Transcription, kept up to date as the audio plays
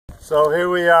So here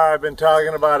we are. I've been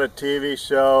talking about a TV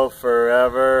show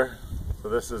forever. So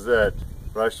this is it.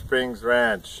 Rush Springs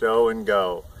Ranch, show and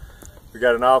go. We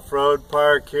got an off-road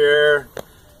park here,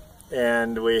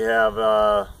 and we have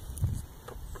a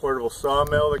portable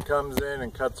sawmill that comes in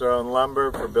and cuts our own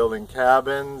lumber for building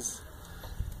cabins.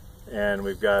 And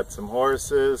we've got some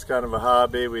horses, kind of a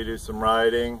hobby. We do some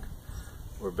riding.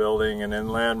 We're building an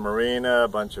inland marina, a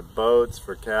bunch of boats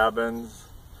for cabins.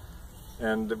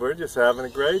 And we're just having a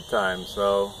great time.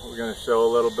 So we're going to show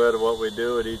a little bit of what we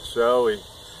do at each show. We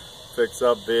fix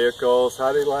up vehicles.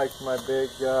 How do you like my big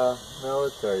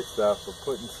military stuff? We're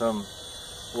putting some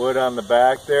wood on the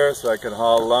back there so I can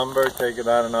haul lumber, take it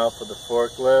on and off with a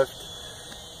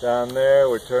forklift. Down there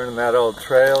we're turning that old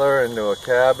trailer into a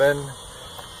cabin.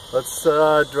 Let's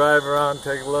drive around,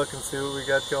 take a look and see what we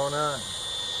got going on.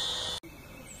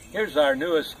 Here's our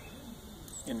newest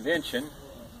invention,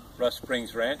 Rush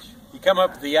Springs Ranch. You come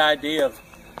up with the idea of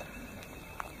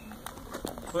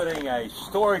putting a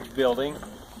storage building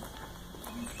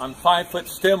on 5-foot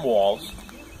stem walls,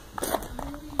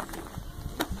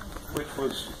 which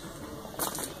was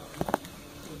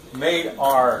made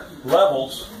our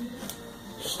levels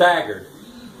staggered.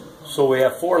 So we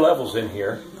have 4 levels in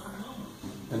here,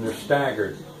 and they're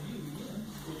staggered.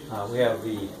 We have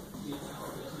the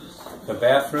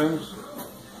bathrooms,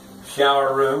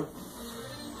 shower room,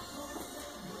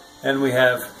 and we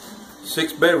have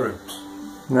 6 bedrooms.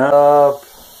 Nope.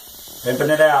 Pimping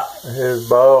it out. Here's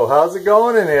Bo. How's it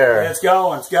going in here? It's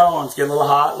going, it's going. It's getting a little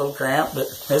hot, a little cramped, but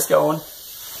it's going.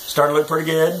 Starting to look pretty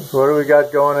good. What do we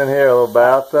got going in here? A little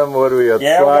bathroom? What do we got?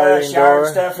 Yeah, we got a sliding shower door?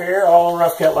 and stuff here, all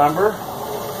rough cut lumber.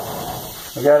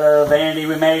 We got a vanity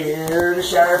we made here, the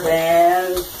shower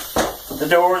pan, the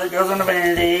door that goes on the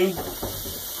vanity,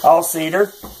 all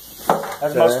cedar,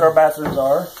 as most of our bathrooms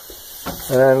are.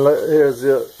 And here's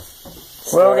the...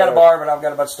 Well, we got a bar, but I've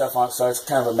got a bunch of stuff on it, so it's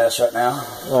kind of a mess right now.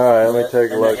 All right, let me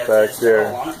take a look back here.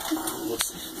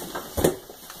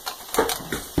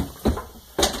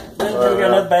 Then we got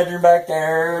another bedroom back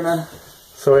there. And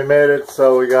so we made it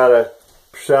so we got a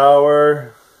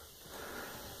shower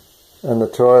and the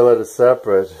toilet is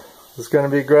separate. It's going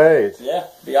to be great. yeah,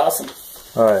 be awesome.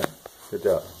 All right, good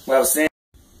job. Well, see.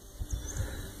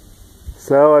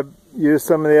 So I used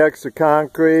some of the extra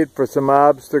concrete for some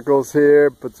obstacles here,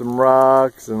 put some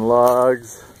rocks and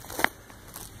logs.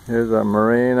 Here's our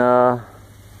marina.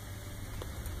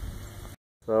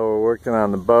 So we're working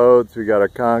on the boats. We got our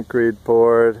concrete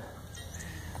poured.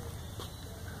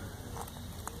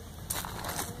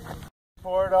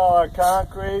 Poured all our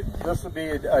concrete. This will be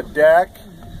a deck,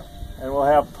 and we'll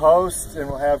have posts, and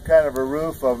we'll have kind of a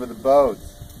roof over the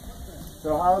boats.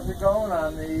 So how's it going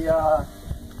on the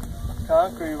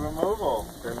concrete removal?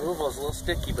 The removal is a little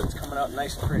sticky, but it's coming out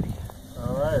nice and pretty.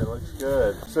 All right, looks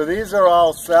good. So these are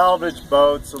all salvage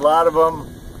boats. A lot of them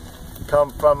come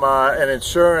from an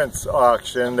insurance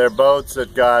auction. They're boats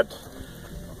that got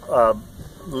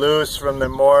loose from the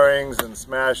moorings and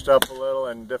smashed up a little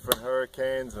in different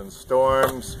hurricanes and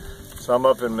storms. Some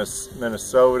up in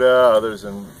Minnesota, others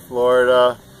in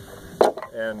Florida.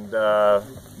 And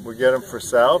we get them for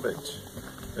salvage.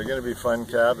 They're going to be fun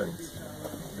cabins.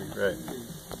 It'll be great.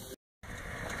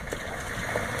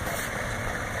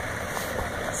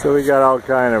 So we got all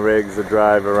kind of rigs to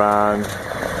drive around,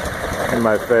 and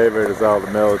my favorite is all the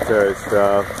military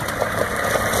stuff.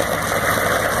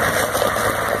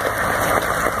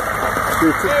 Hey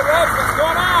Rush, what's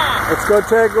going on? Let's go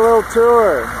take a little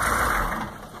tour.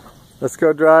 Let's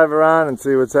go drive around and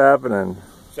see what's happening.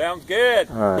 Sounds good.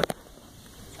 All right.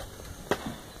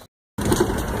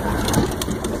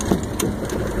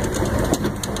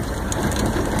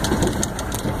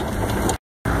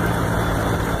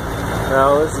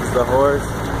 Now this is the horse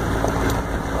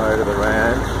part of the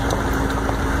ranch.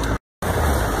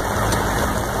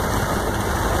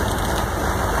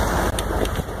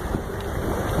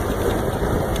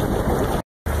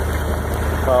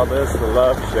 Call this the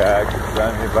Love Shack. It's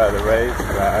down here by the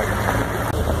racetrack.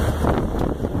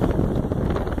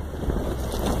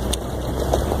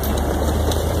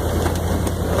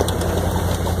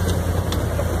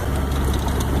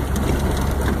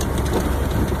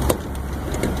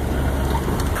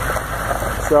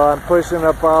 So I'm pushing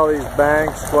up all these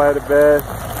banks quite a bit.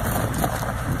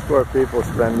 It's where people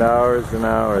spend hours and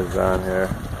hours down here.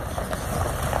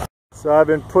 So I've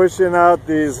been pushing out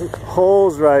these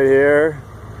holes right here,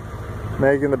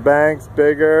 making the banks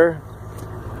bigger.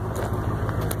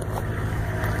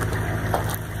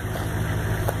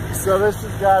 So this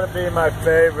has got to be my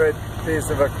favorite piece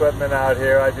of equipment out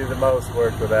here. I do the most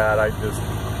work with that. I just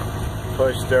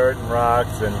push dirt and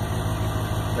rocks and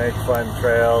make fun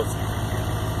trails.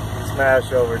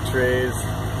 smash over trees,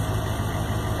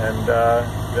 and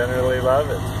generally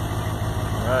love it.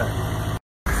 Alright.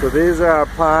 So these are our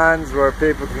ponds where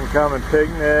people can come and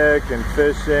picnic and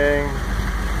fishing.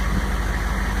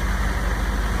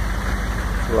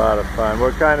 It's a lot of fun.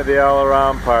 We're kind of the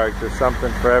all-around park. There's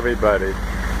something for everybody.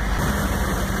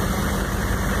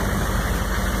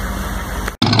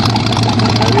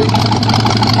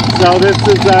 So this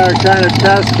is our kind of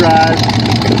test drive.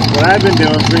 What I've been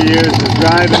doing for years is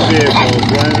driving vehicles,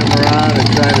 running them around and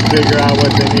trying to figure out what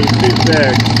they need to be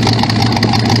fixed.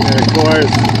 And of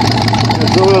course,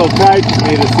 it's a little tight for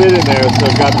me to sit in there, so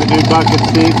I've got the new bucket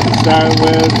seat to start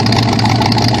with.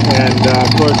 And of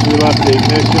course we left the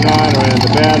ignition on, ran the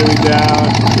battery down.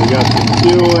 We got some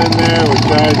fuel in there, we're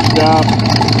charged up.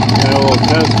 And a little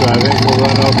test drive. I think we'll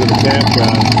run over to the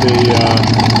campground and see how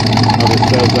this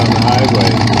does on the highway.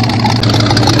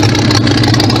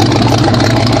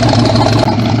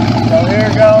 So here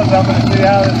it goes, I'm going to see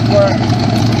how this works.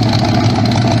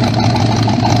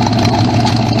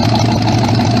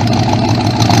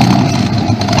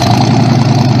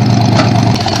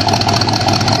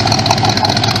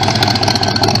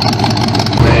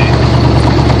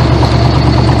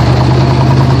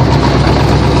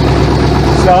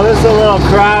 So this is a little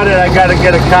crowded. I got to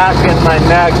get a cock in my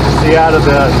neck to see out of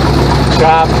the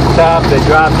top. They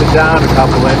dropped it down a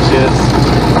couple inches,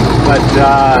 but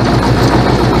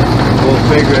we'll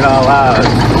figure it all out.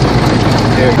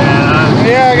 Here, fan on?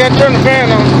 Yeah, I got to turn the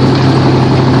fan on.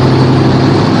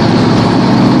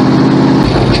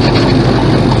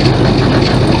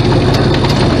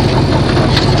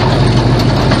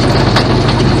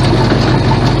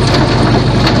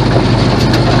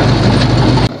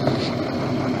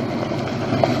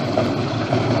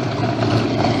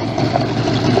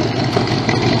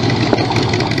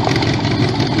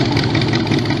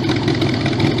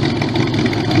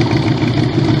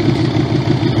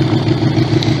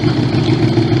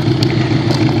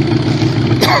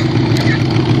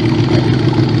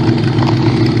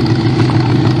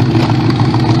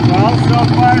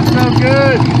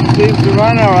 Seems to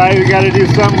run alright. We got to do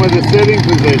something with the sitting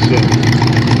position.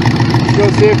 Let's go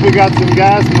see if we got some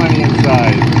gas money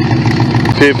inside.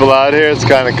 People out here, it's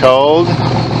kind of cold.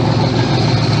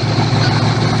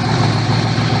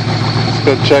 Let's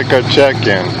go check our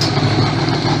check-in.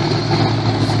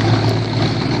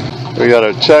 We got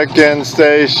our check-in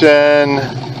station,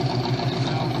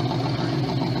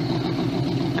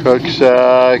 cook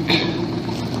shack.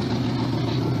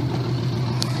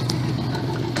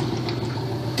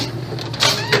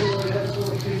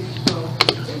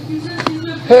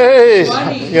 Hey,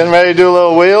 you getting ready to do a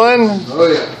little wheeling? Oh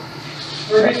yeah.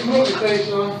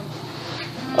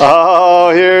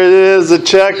 Oh, here it is, the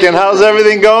check-in. How's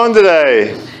everything going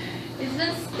today? It's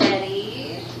been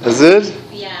steady. Is it?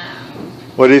 Yeah.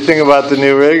 What do you think about the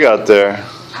new rig out there?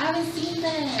 I haven't seen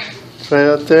that. It's right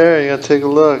out there. You gotta take a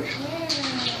look. Where?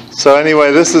 So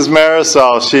anyway, this is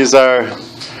Marisol. She's our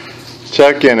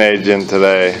check-in agent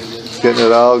today. Getting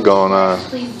it all going on.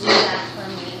 Please do that for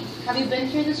me. Have you been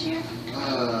here this year?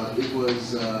 It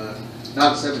was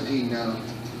not 17 now.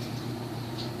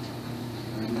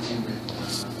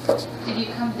 Did you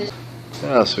come this?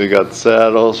 Yeah, so we got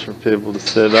saddles for people to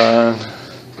sit on.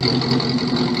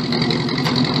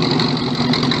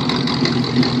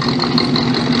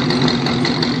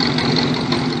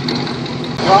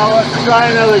 Well, let's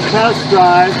try another test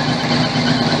drive.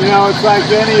 You know, it's like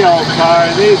any old car,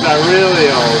 and these are really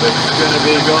old. It's going to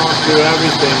be going through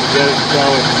everything to get it so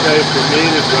it's safe for me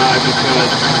to drive,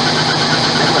 because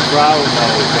I'm a problem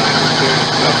all the time,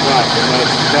 tearing stuff up. Unless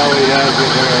Kelly has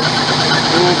it her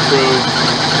foolproof,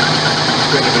 it's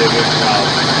going to be a big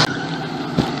problem.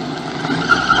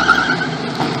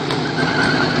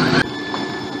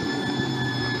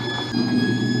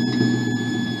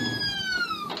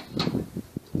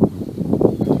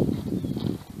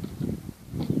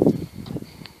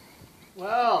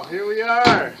 Well, here we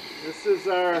are. This is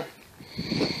our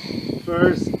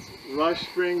first Rush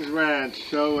Springs Ranch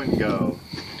show and go.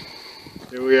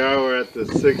 Here we are, we're at the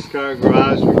 6-car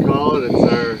garage, we call it. It's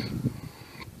our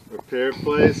repair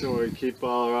place and where we keep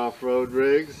all our off-road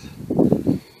rigs.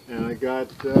 And I got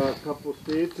a couple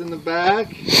seats in the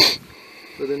back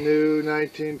for the new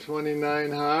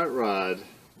 1929 hot rod,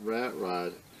 rat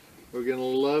rod. We're gonna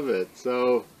love it.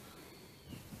 So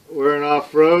we're an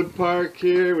off-road park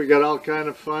here. We got all kind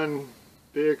of fun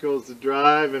vehicles to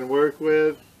drive and work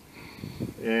with.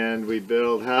 And we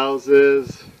build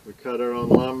houses. We cut our own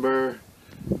lumber.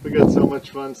 We got so much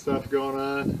fun stuff going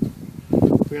on.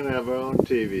 We're going to have our own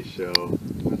TV show.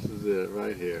 This is it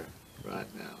right here, right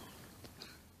now.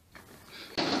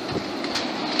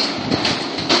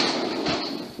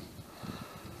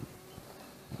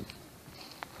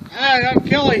 Hi, I'm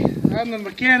Kelly. I'm the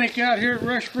mechanic out here at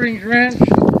Rush Springs Ranch.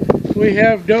 We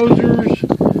have dozers,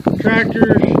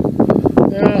 tractors,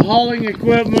 hauling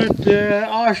equipment,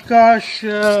 Oshkosh,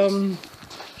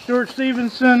 Stuart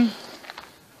Stevenson,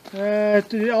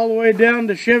 all the way down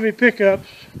to Chevy pickups.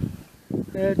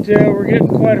 We're getting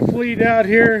quite a fleet out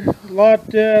here, a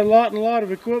lot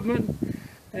of equipment.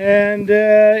 And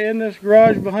in this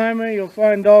garage behind me, you'll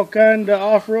find all kinds of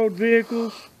off-road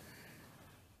vehicles,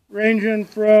 ranging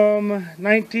from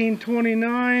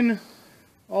 1929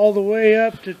 all the way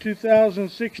up to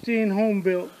 2016 home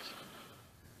built.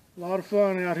 A lot of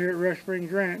fun out here at Rush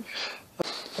Springs Ranch.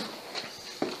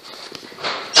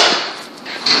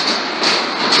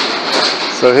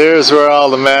 So here's where all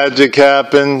the magic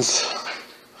happens.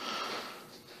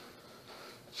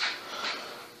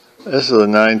 This is a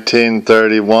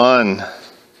 1931,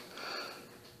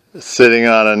 sitting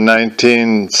on a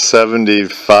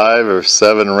 1975 or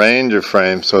 7 Ranger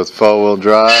frame, so it's 4-wheel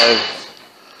drive.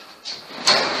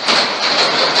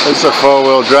 It's a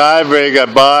 4-wheel drive rig I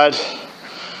bought.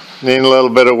 Need a little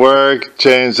bit of work,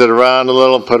 changed it around a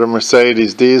little, put a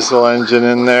Mercedes diesel engine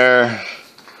in there.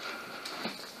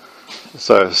 It's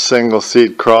a single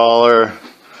seat crawler.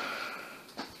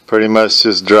 Pretty much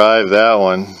just drive that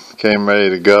one. Came ready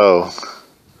to go.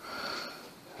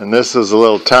 And this is a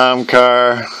little Tom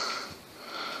car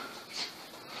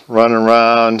running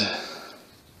around.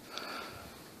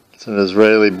 It's an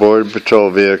Israeli Border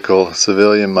Patrol vehicle,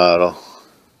 civilian model.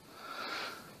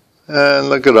 And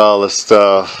look at all this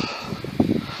stuff.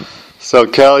 So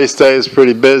Kelly stays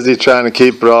pretty busy trying to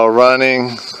keep it all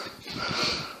running.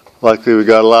 Luckily we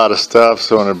got a lot of stuff,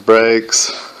 so when it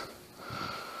breaks,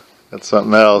 got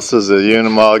something else. This is a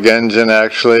Unimog engine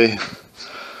actually,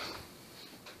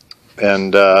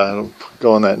 and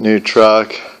go in that new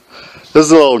truck. This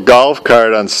is a little golf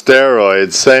cart on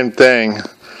steroids, same thing.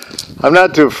 I'm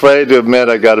not too afraid to admit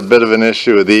I got a bit of an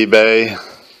issue with eBay.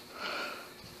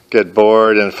 Get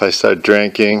bored, and if I start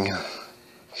drinking,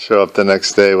 show up the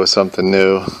next day with something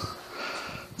new.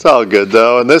 It's all good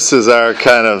though, and this is our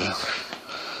kind of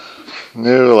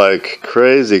new, like,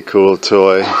 crazy cool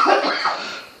toy.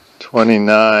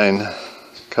 29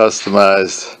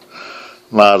 customized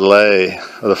Model A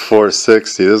with a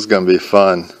 460. This is going to be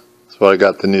fun. That's what I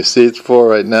got the new seats for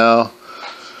right now.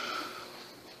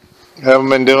 Haven't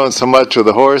been doing so much with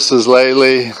the horses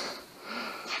lately,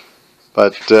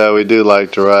 but we do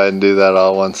like to ride and do that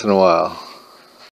all once in a while.